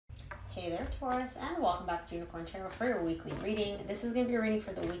Hey there, Taurus, and welcome back to Unicorn Tarot for your weekly reading. This is going to be a reading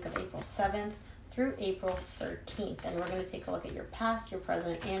for the week of April 7th through April 13th, and we're going to take a look at your past, your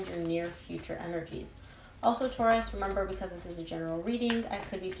present, and your near future energies. Also, Taurus, remember, because this is a general reading, I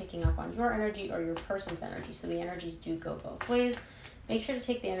could be picking up on your energy or your person's energy, so the energies do go both ways. Make sure to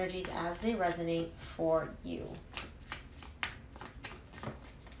take the energies as they resonate for you.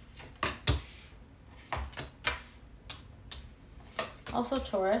 Also,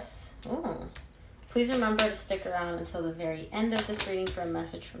 Taurus, please remember to stick around until the very end of this reading for a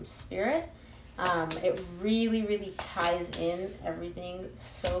message from Spirit. It really, really ties in everything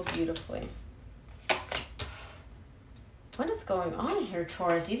so beautifully. What is going on here,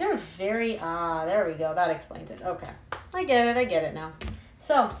 Taurus? These are very, there we go. That explains it. Okay. I get it now.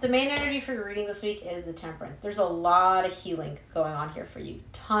 So, the main energy for your reading this week is the Temperance. There's a lot of healing going on here for you.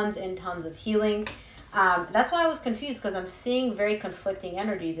 Tons and tons of healing. That's why I was confused, because I'm seeing very conflicting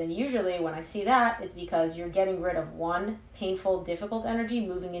energies, and usually when I see that, it's because you're getting rid of one painful, difficult energy,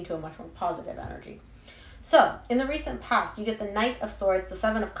 moving into a much more positive energy. So, in the recent past, you get the Knight of Swords, the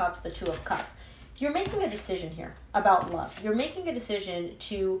Seven of Cups, the Two of Cups. You're making a decision here about love. You're making a decision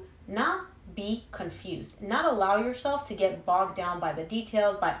to not be confused, not allow yourself to get bogged down by the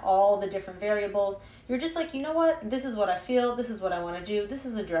details, by all the different variables. You're just like, you know what? This is what I feel. This is what I want to do. This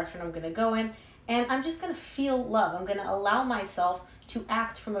is the direction I'm going to go in. And I'm just going to feel love. I'm going to allow myself to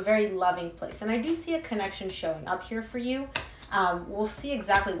act from a very loving place. And I do see a connection showing up here for you. We'll see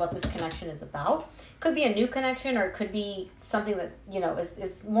exactly what this connection is about. Could be a new connection, or it could be something that, you know,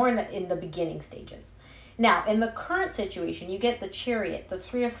 is more in the beginning stages. Now, in the current situation, you get the Chariot, the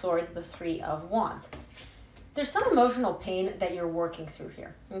Three of Swords, the Three of Wands. There's some emotional pain that you're working through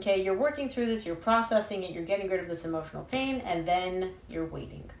here. Okay, you're working through this, you're processing it, you're getting rid of this emotional pain, and then you're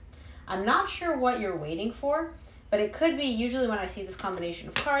waiting. I'm not sure what you're waiting for, but it could be, usually when I see this combination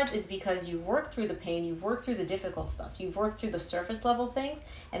of cards, it's because you've worked through the pain, you've worked through the difficult stuff, you've worked through the surface level things,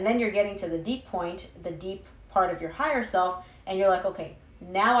 and then you're getting to the deep point, the deep part of your higher self, and you're like, okay,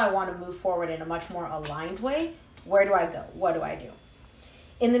 now I want to move forward in a much more aligned way. Where do I go? What do I do?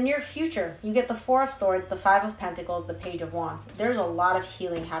 In the near future, you get the Four of Swords, the Five of Pentacles, the Page of Wands. There's a lot of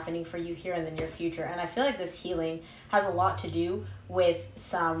healing happening for you here in the near future. And I feel like this healing has a lot to do with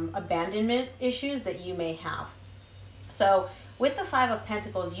some abandonment issues that you may have. So with the Five of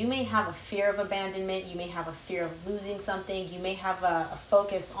Pentacles, you may have a fear of abandonment. You may have a fear of losing something. You may have a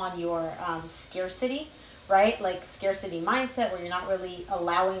focus on your scarcity, right? Like scarcity mindset, where you're not really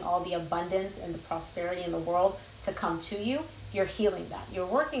allowing all the abundance and the prosperity in the world to come to you. You're healing that. You're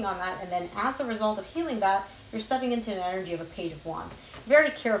working on that. And then as a result of healing that, you're stepping into an energy of a Page of Wands. Very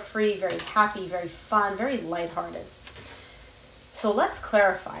carefree, very happy, very fun, very lighthearted. So let's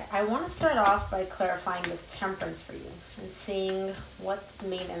clarify. I want to start off by clarifying this Temperance for you and seeing what the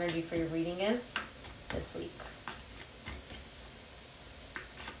main energy for your reading is this week.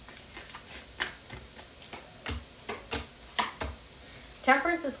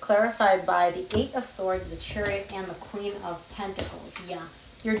 Temperance is clarified by the Eight of Swords, the Chariot, and the Queen of Pentacles. Yeah,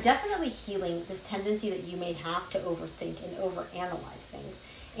 you're definitely healing this tendency that you may have to overthink and overanalyze things.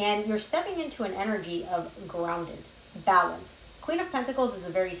 And you're stepping into an energy of grounded, balance. Queen of Pentacles is a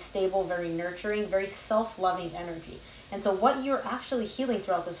very stable, very nurturing, very self-loving energy. And so what you're actually healing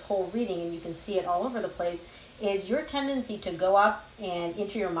throughout this whole reading, and you can see it all over the place, is your tendency to go up and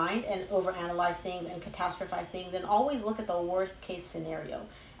into your mind and overanalyze things and catastrophize things and always look at the worst case scenario.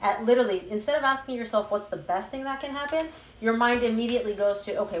 At literally, instead of asking yourself what's the best thing that can happen, your mind immediately goes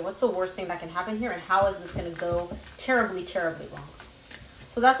to, okay, what's the worst thing that can happen here, and how is this going to go terribly, terribly wrong?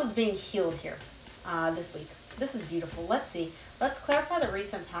 So that's what's being healed here this week. This is beautiful. Let's see. Let's clarify the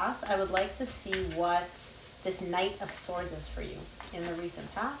recent past. I would like to see what this Knight of Swords is for you in the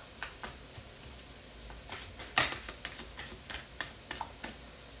recent past.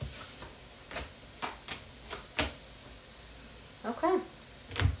 Okay,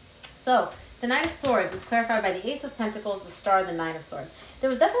 so the Knight of Swords is clarified by the Ace of Pentacles, the Star, the Nine of Swords. There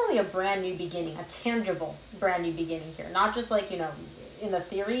was definitely a brand new beginning, a tangible brand new beginning here. Not just like, you know, in the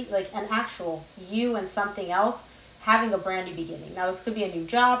theory, like an actual you and something else having a brand new beginning. Now, this could be a new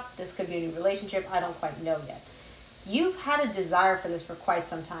job. This could be a new relationship. I don't quite know yet. You've had a desire for this for quite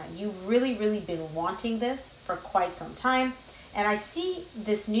some time. You've really, really been wanting this for quite some time. And I see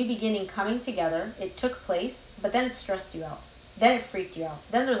this new beginning coming together. It took place, but then it stressed you out. Then it freaked you out.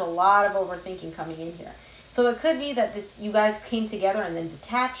 Then there's a lot of overthinking coming in here. So it could be that you guys came together and then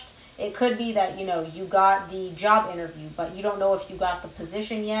detached. It could be that, you know, you got the job interview, but you don't know if you got the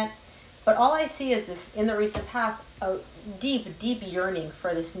position yet. But all I see is this, in the recent past, a deep, deep yearning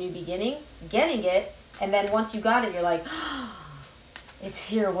for this new beginning, getting it, and then once you got it, you're like, It's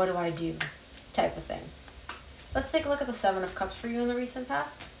here, what do I do? Type of thing. Let's take a look at the Seven of Cups for you in the recent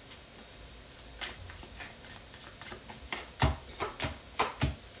past.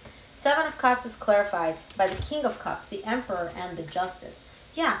 Seven of Cups is clarified by the King of Cups, the Emperor, and the Justice.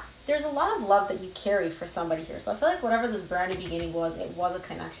 Yeah, there's a lot of love that you carried for somebody here. So I feel like whatever this brand new beginning was, it was a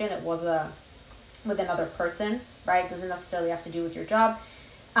connection. It was with another person, right? It doesn't necessarily have to do with your job.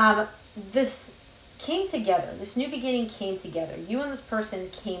 This came together. This new beginning came together. You and this person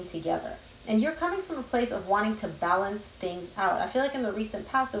came together. And you're coming from a place of wanting to balance things out. I feel like in the recent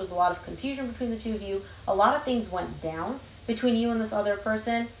past, there was a lot of confusion between the two of you. A lot of things went down between you and this other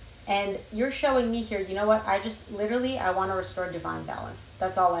person. And you're showing me here, you know what? I want to restore divine balance.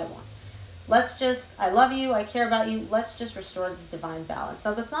 That's all I want. I love you. I care about you. Let's just restore this divine balance.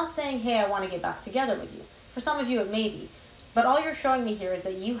 Now, that's not saying, hey, I want to get back together with you. For some of you, it may be. But all you're showing me here is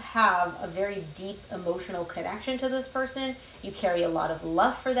that you have a very deep emotional connection to this person. You carry a lot of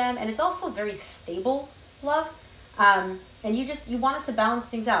love for them. And it's also very stable love. And you wanted to balance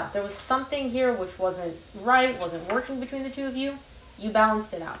things out. There was something here which wasn't right, wasn't working between the two of you. You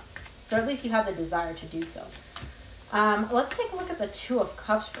balanced it out. Or at least you had the desire to do so. Let's take a look at the Two of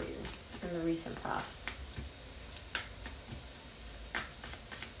Cups for you in the recent past.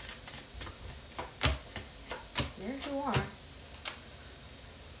 There you are.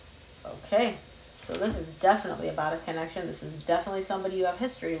 Okay, so this is definitely about a connection. This is definitely somebody you have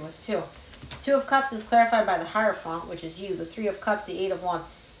history with too. Two of Cups is clarified by the Hierophant, which is you. The Three of Cups, the Eight of Wands.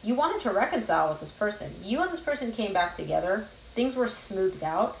 You wanted to reconcile with this person. You and this person came back together. Things were smoothed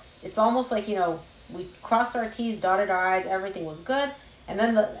out. It's almost like, we crossed our T's, dotted our I's, everything was good. And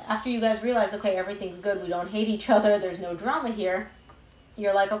then after you guys realize, okay, everything's good, we don't hate each other, there's no drama here,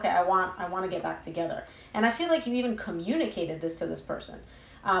 you're like, okay, I want to get back together. And I feel like you even communicated this to this person.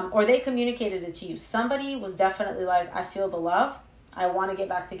 Or they communicated it to you. Somebody was definitely like, I feel the love, I want to get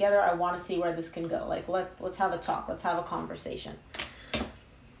back together, I want to see where this can go. Like, let's have a talk, let's have a conversation.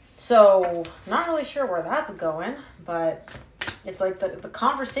 So, not really sure where that's going, but it's like the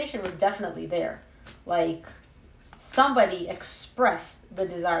conversation was definitely there. Like, somebody expressed the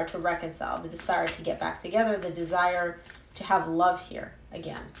desire to reconcile, the desire to get back together, the desire to have love here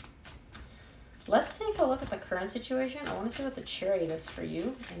again. Let's take a look at the current situation. I want to see what the Chariot is for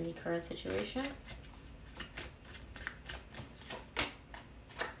you in the current situation.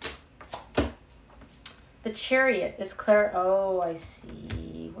 The Chariot is clear. Oh, I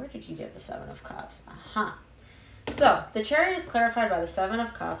see. Where did you get the Seven of Cups? So, the Chariot is clarified by the Seven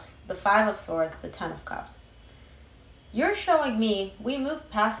of Cups, the Five of Swords, the Ten of Cups. You're showing me we moved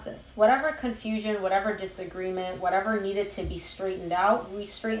past this. Whatever confusion, whatever disagreement, whatever needed to be straightened out, we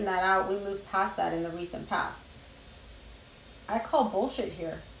straightened that out. We moved past that in the recent past. I call bullshit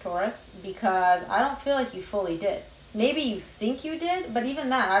here, Taurus, because I don't feel like you fully did. Maybe you think you did, but even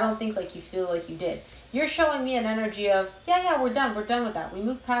that, I don't think like you feel like you did. You're showing me an energy of, yeah, we're done with that. We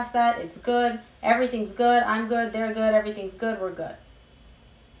moved past that, it's good, everything's good, I'm good, they're good, everything's good, we're good.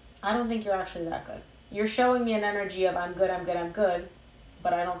 I don't think you're actually that good. You're showing me an energy of, I'm good,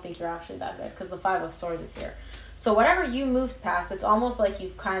 but I don't think you're actually that good, because the Five of Swords is here. So whatever you moved past, it's almost like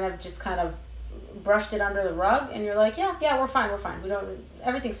you've kind of brushed it under the rug, and you're like, yeah, we're fine,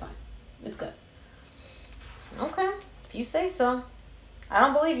 everything's fine, it's good. Okay, if you say so. I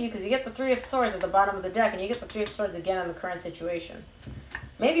don't believe you because you get the Three of Swords at the bottom of the deck and you get the Three of Swords again in the current situation.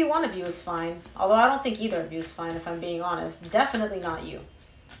 Maybe one of you is fine, although I don't think either of you is fine if I'm being honest. Definitely not you.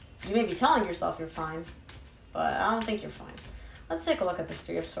 You may be telling yourself you're fine, but I don't think you're fine. Let's take a look at this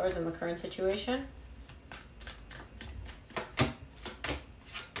Three of Swords in the current situation.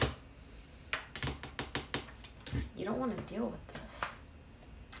 You don't want to deal with this.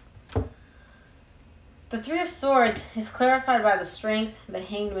 The Three of Swords is clarified by the Strength, the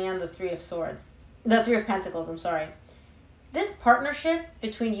Hanged Man, the Three of Swords. The Three of Pentacles, I'm sorry. This partnership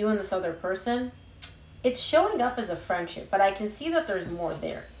between you and this other person, it's showing up as a friendship, but I can see that there's more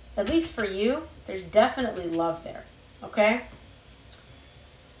there. At least for you, there's definitely love there, okay?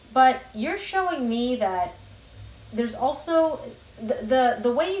 But you're showing me that there's also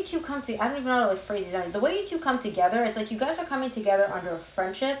the way you two come together. I don't even know how to like phrase these. The way you two come together, it's like you guys are coming together under a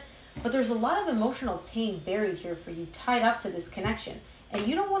friendship, but there's a lot of emotional pain buried here for you, tied up to this connection, and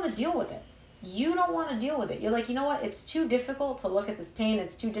you don't want to deal with it. You don't want to deal with it. You're like, you know what? It's too difficult to look at this pain.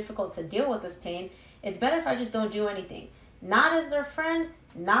 It's too difficult to deal with this pain. It's better if I just don't do anything. Not as their friend,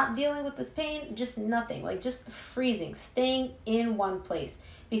 not dealing with this pain, just nothing. Like just freezing, staying in one place.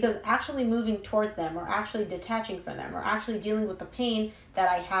 Because actually moving towards them or actually detaching from them or actually dealing with the pain that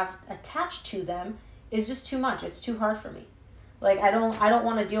I have attached to them is just too much. It's too hard for me. Like I don't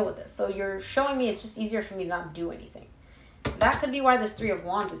want to deal with this. So you're showing me it's just easier for me to not do anything. That could be why this Three of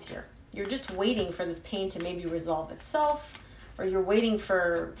Wands is here. You're just waiting for this pain to maybe resolve itself, or you're waiting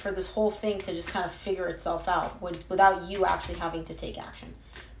for this whole thing to just kind of figure itself out without you actually having to take action,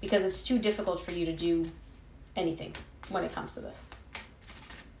 because it's too difficult for you to do anything when it comes to this.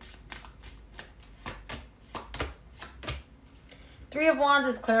 Three of Wands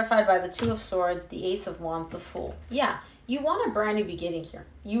is clarified by the Two of Swords, the Ace of Wands, the Fool. Yeah, you want a brand new beginning here.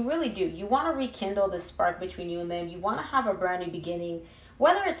 You really do. You want to rekindle this spark between you and them. You want to have a brand new beginning,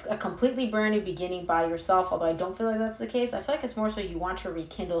 whether it's a completely brand new beginning by yourself, although I don't feel like that's the case. I feel like it's more so you want to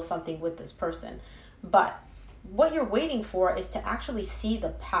rekindle something with this person. But what you're waiting for is to actually see the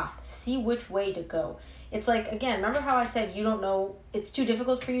path, see which way to go. It's like, again, remember how I said you don't know, it's too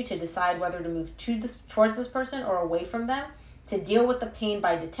difficult for you to decide whether to move towards this person or away from them, to deal with the pain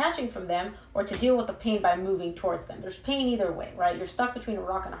by detaching from them, or to deal with the pain by moving towards them. There's pain either way, right? You're stuck between a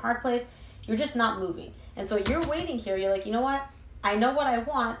rock and a hard place. You're just not moving. And so you're waiting here. You're like, you know what? I know what I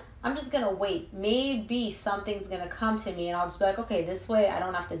want. I'm just going to wait. Maybe something's going to come to me and I'll just be like, okay, this way I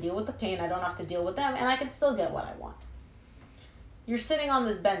don't have to deal with the pain. I don't have to deal with them, and I can still get what I want. You're sitting on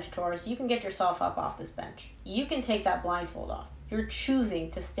this bench, Taurus. You can get yourself up off this bench. You can take that blindfold off. You're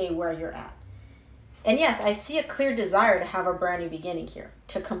choosing to stay where you're at. And yes, I see a clear desire to have a brand new beginning here,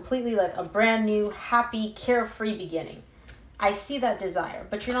 to completely like a brand new, happy, carefree beginning. I see that desire,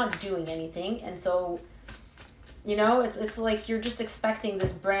 but you're not doing anything. And so, you know, it's like you're just expecting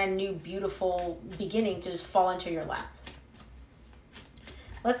this brand new, beautiful beginning to just fall into your lap.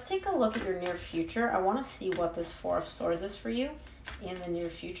 Let's take a look at your near future. I want to see what this Four of Swords is for you in the near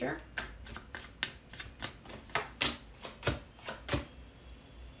future.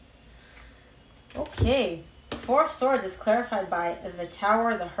 Okay, Four of Swords is clarified by the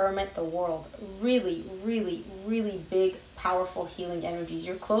Tower, the Hermit, the World. Really, really, really big, powerful healing energies.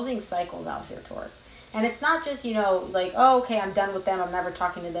 You're closing cycles out here, Taurus. And it's not just, you know, like, oh, okay, I'm done with them. I'm never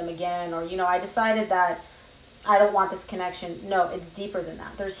talking to them again. Or, you know, I decided that I don't want this connection. No, it's deeper than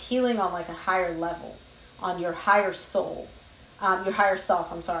that. There's healing on like a higher level, on your higher soul, your higher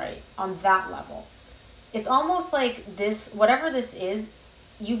self, I'm sorry, on that level. It's almost like this, whatever this is,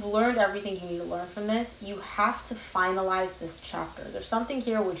 you've learned everything you need to learn from this. You have to finalize this chapter. There's something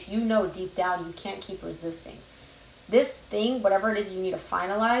here which you know deep down you can't keep resisting. This thing, whatever it is you need to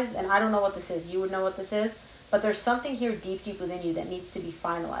finalize, and I don't know what this is. You would know what this is. But there's something here deep, deep within you that needs to be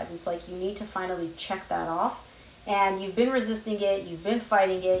finalized. It's like you need to finally check that off. And you've been resisting it. You've been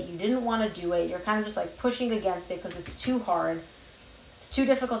fighting it. You didn't want to do it. You're kind of just like pushing against it because it's too hard. It's too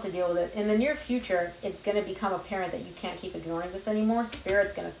difficult to deal with it. In the near future, it's going to become apparent that you can't keep ignoring this anymore.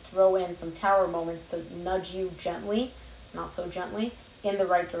 Spirit's going to throw in some tower moments to nudge you gently, not so gently, in the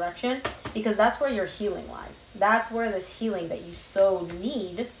right direction, because that's where your healing lies. That's where this healing that you so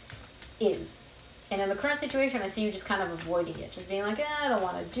need is. And in the current situation, I see you just kind of avoiding it, just being like, I don't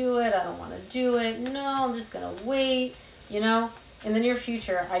want to do it. I don't want to do it. No, I'm just going to wait. You know, in the near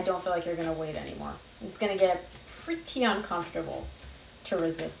future, I don't feel like you're going to wait anymore. It's going to get pretty uncomfortable to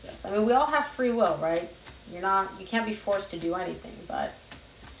resist this. I mean, we all have free will, right? You can't be forced to do anything, but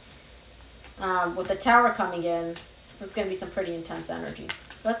with the Tower coming in, it's going to be some pretty intense energy.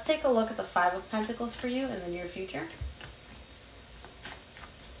 Let's take a look at the Five of Pentacles for you in the near future.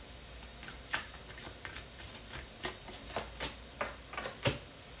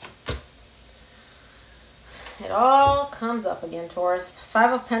 It all comes up again, Taurus.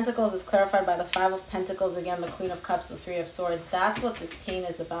 Five of Pentacles is clarified by the Five of Pentacles. Again, the Queen of Cups, the Three of Swords. That's what this pain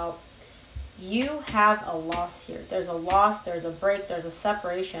is about. You have a loss here. There's a loss, there's a break, there's a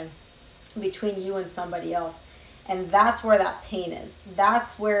separation between you and somebody else. And that's where that pain is.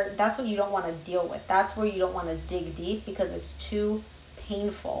 That's what you don't want to deal with. That's where you don't want to dig deep because it's too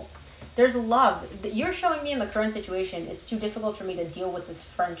painful. There's love. You're showing me in the current situation, it's too difficult for me to deal with this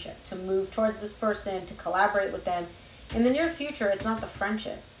friendship, to move towards this person, to collaborate with them. In the near future, it's not the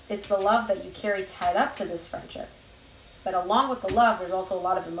friendship. It's the love that you carry tied up to this friendship. But along with the love, there's also a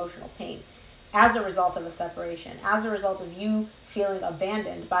lot of emotional pain as a result of a separation, as a result of you feeling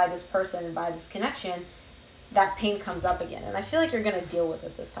abandoned by this person and by this connection. That pain comes up again. And I feel like you're going to deal with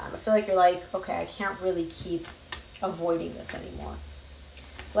it this time. I feel like you're like, okay, I can't really keep avoiding this anymore.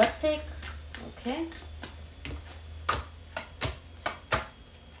 Let's take, okay.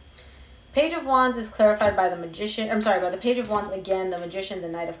 Page of Wands is clarified by the Magician. I'm sorry, by the Page of Wands again, the Magician, the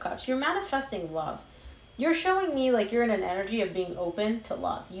Knight of Cups. You're manifesting love. You're showing me like you're in an energy of being open to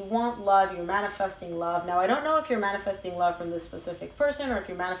love. You want love. You're manifesting love. Now, I don't know if you're manifesting love from this specific person or if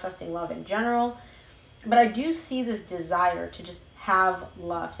you're manifesting love in general, but I do see this desire to just have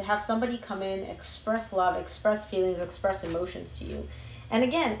love, to have somebody come in, express love, express feelings, express emotions to you. And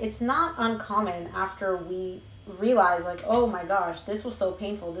again, it's not uncommon after we realize like, oh my gosh, this was so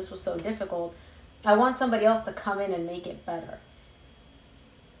painful, this was so difficult. I want somebody else to come in and make it better.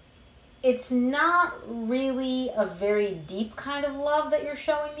 It's not really a very deep kind of love that you're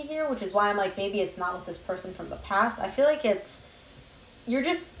showing me here, which is why I'm like, maybe it's not with this person from the past. I feel like you're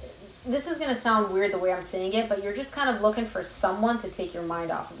just, this is going to sound weird the way I'm saying it, but you're just kind of looking for someone to take your mind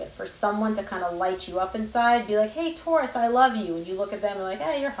off of it, for someone to kind of light you up inside, be like, hey, Taurus, I love you. And you look at them and like,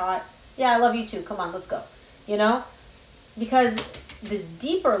 hey, you're hot. Yeah, I love you too. Come on, let's go. You know? Because this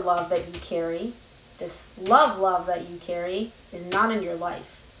deeper love that you carry, this love that you carry is not in your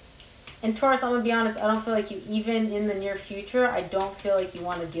life. And Taurus, I'm going to be honest, I don't feel like you, even in the near future, I don't feel like you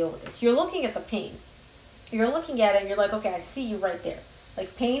want to deal with this. You're looking at the pain. You're looking at it and you're like, okay, I see you right there.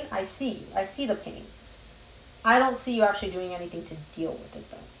 Like pain, I see you. I see the pain. I don't see you actually doing anything to deal with it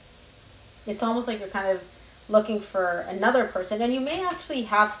though. It's almost like you're kind of looking for another person, and you may actually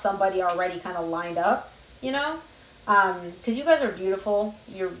have somebody already kind of lined up, you know? Because you guys are beautiful.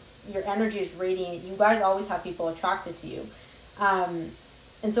 Your energy is radiant. You guys always have people attracted to you.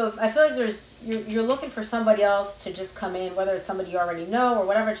 And so I feel like you're looking for somebody else to just come in, whether it's somebody you already know or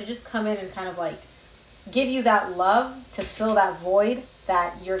whatever, to just come in and kind of like give you that love to fill that void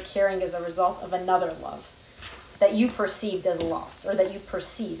that you're carrying as a result of another love that you perceived as lost, or that you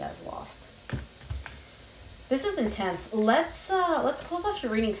perceive as lost. This is intense. Let's close off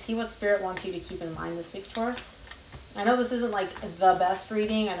your reading, see what Spirit wants you to keep in mind this week, Taurus. I know this isn't like the best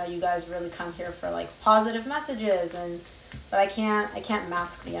reading. I know you guys really come here for like positive messages, but I can't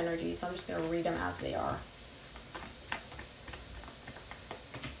mask the energy, so I'm just gonna read them as they are.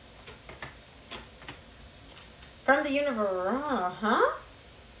 From the universe,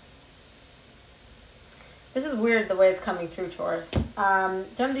 This is weird the way it's coming through, Taurus. From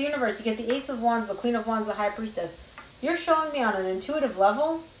the universe, you get the Ace of Wands, the Queen of Wands, the High Priestess. You're showing me on an intuitive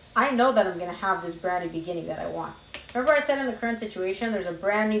level, I know that I'm going to have this brand new beginning that I want. Remember I said in the current situation, there's a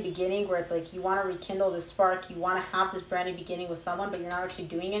brand new beginning where it's like you want to rekindle this spark. You want to have this brand new beginning with someone, but you're not actually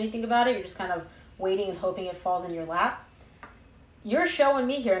doing anything about it. You're just kind of waiting and hoping it falls in your lap. You're showing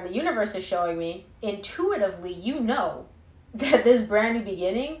me here, and the universe is showing me, intuitively, you know that this brand new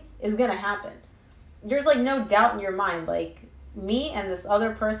beginning is going to happen. There's like no doubt in your mind, like me and this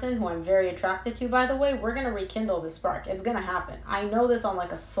other person who I'm very attracted to, by the way, we're going to rekindle this spark. It's going to happen. I know this on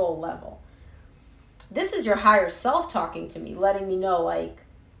like a soul level. This is your higher self talking to me, letting me know like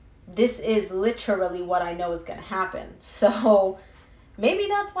this is literally what I know is going to happen. So maybe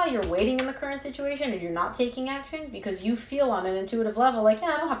that's why you're waiting in the current situation and you're not taking action, because you feel on an intuitive level like, yeah,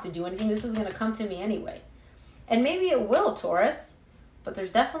 I don't have to do anything. This is going to come to me anyway. And maybe it will, Taurus, but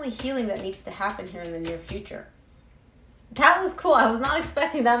there's definitely healing that needs to happen here in the near future. That was cool. I was not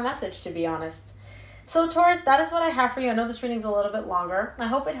expecting that message, to be honest. So Taurus, that is what I have for you. I know this reading's a little bit longer. I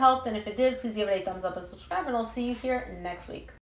hope it helped, and if it did, please give it a thumbs up and subscribe, and I'll see you here next week.